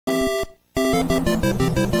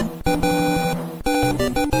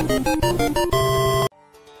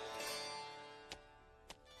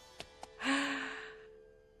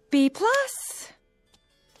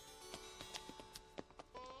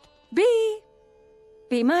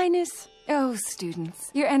B minus. Oh,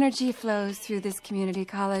 students, your energy flows through this community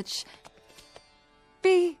college.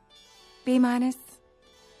 B minus.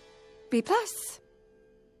 B plus.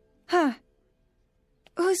 Huh.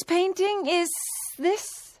 Whose painting is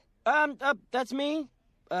this? That's me.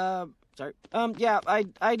 Sorry. Yeah,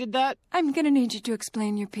 I did that. I'm gonna need you to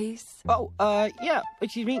explain your piece. Oh, yeah,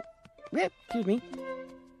 excuse me. Yeah, excuse me.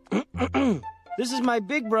 This is my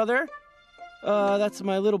big brother. That's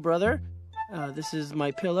my little brother. This is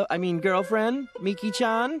my girlfriend,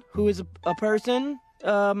 Miki-chan, who is a person.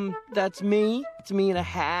 That's me. It's me in a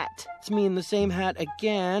hat. It's me in the same hat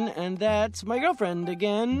again, and that's my girlfriend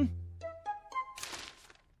again.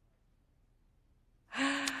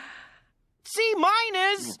 C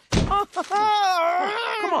minus!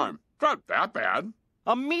 Come on, it's not that bad.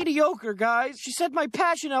 I'm mediocre, guys. She said my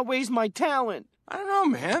passion outweighs my talent. I don't know,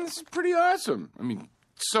 man. This is pretty awesome. I mean,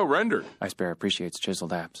 it's so rendered. Ice Bear appreciates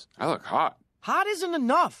chiseled abs. I look hot. Hot isn't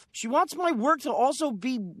enough. She wants my work to also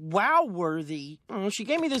be wow-worthy. She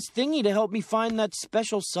gave me this thingy to help me find that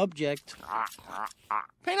special subject.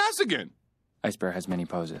 Paint us again. Ice Bear has many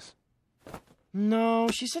poses. No,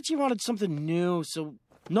 she said she wanted something new, so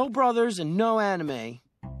no brothers and no anime.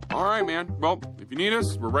 All right, man. Well, if you need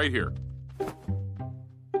us, we're right here.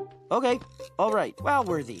 Okay, all right.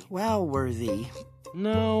 Wow-worthy. Wow-worthy.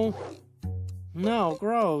 No,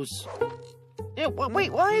 gross. Yeah,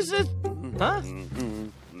 wait, why is this? Huh?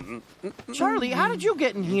 Charlie, how did you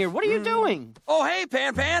get in here? What are you doing? Oh, hey,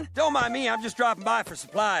 Pan. Don't mind me. I'm just dropping by for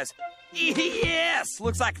supplies. Yes!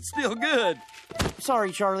 Looks like it's still good.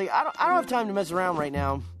 Sorry, Charlie. I don't have time to mess around right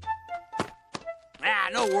now.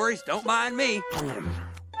 No worries. Don't mind me.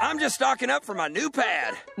 I'm just stocking up for my new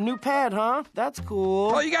pad. New pad, huh? That's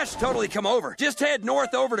cool. Oh, you guys should totally come over. Just head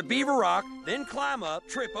north over to Beaver Rock, then climb up,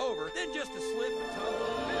 trip over, then just a slip and toe.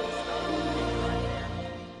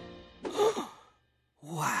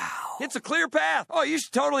 Wow. It's a clear path. Oh, you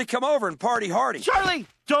should totally come over and party hardy. Charlie,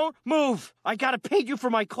 don't move. I gotta paint you for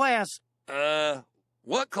my class.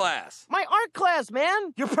 What class? My art class,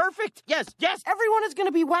 man. You're perfect. Yes. Everyone is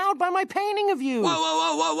gonna be wowed by my painting of you.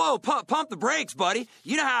 Whoa. Pump the brakes, buddy.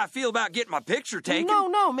 You know how I feel about getting my picture taken.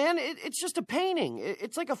 No, man. It's just a painting.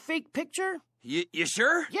 It's like a fake picture. You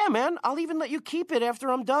sure? Yeah, man. I'll even let you keep it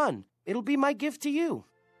after I'm done. It'll be my gift to you.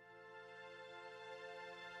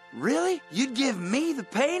 Really? You'd give me the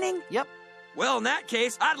painting? Yep. Well, in that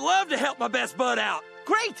case, I'd love to help my best bud out.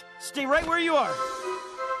 Great! Stay right where you are.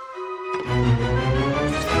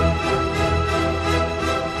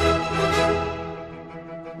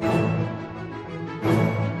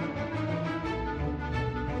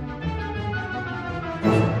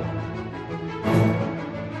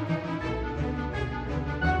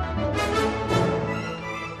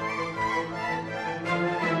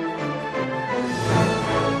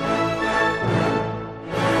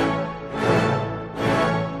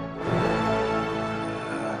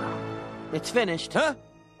 It's finished. Huh?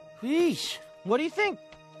 Yeesh. What do you think?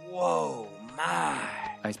 Whoa, my.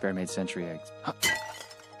 Ice Bear made century eggs.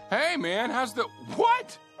 Hey, man, how's the...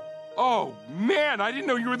 What? Oh, man, I didn't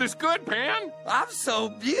know you were this good, Pan. I'm so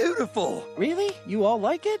beautiful. Really? You all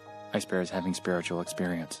like it? Ice Bear is having spiritual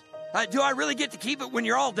experience. Do I really get to keep it when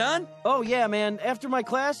you're all done? Oh, yeah, man. After my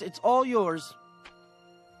class, it's all yours.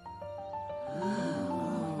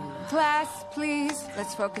 Class, please.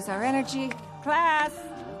 Let's focus our energy. Class.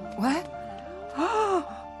 What?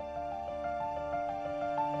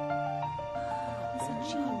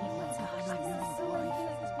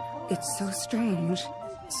 It's so strange,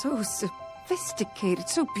 so sophisticated,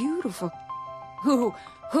 so beautiful. Who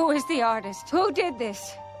is the artist? Who did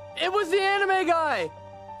this? It was the anime guy.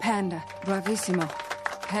 Panda, bravissimo.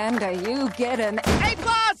 Panda, you get an A+!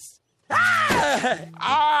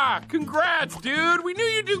 Congrats, dude. We knew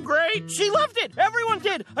you'd do great. She loved it. Everyone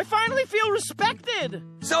did. I finally feel respected.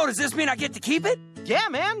 So does this mean I get to keep it? Yeah,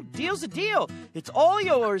 man. Deal's a deal. It's all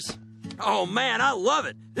yours. Oh, man, I love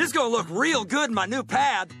it. This is gonna look real good in my new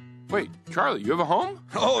pad. Wait, Charlie, you have a home?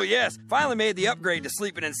 Oh, yes. Finally made the upgrade to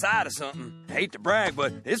sleeping inside of something. Hate to brag,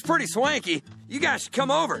 but it's pretty swanky. You guys should come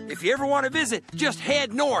over. If you ever want to visit, just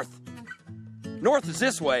head north. North is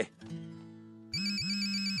this way.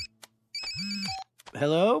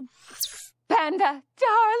 Hello? Panda,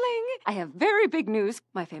 darling, I have very big news.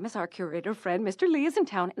 My famous art curator friend, Mr. Lee, is in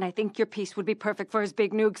town, and I think your piece would be perfect for his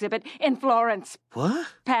big new exhibit in Florence. What?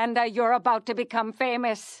 Panda, you're about to become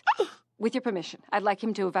famous. With your permission, I'd like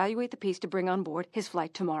him to evaluate the piece to bring on board his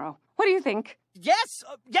flight tomorrow. What do you think? Yes,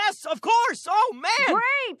 of course. Oh, man.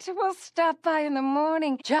 Great. We'll stop by in the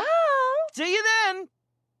morning. Ciao. See you then.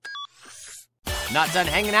 Not done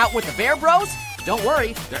hanging out with the Bear Bros? Don't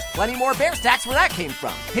worry, there's plenty more bear stacks where that came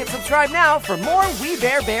from. Hit subscribe now for more We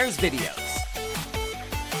Bare Bears videos.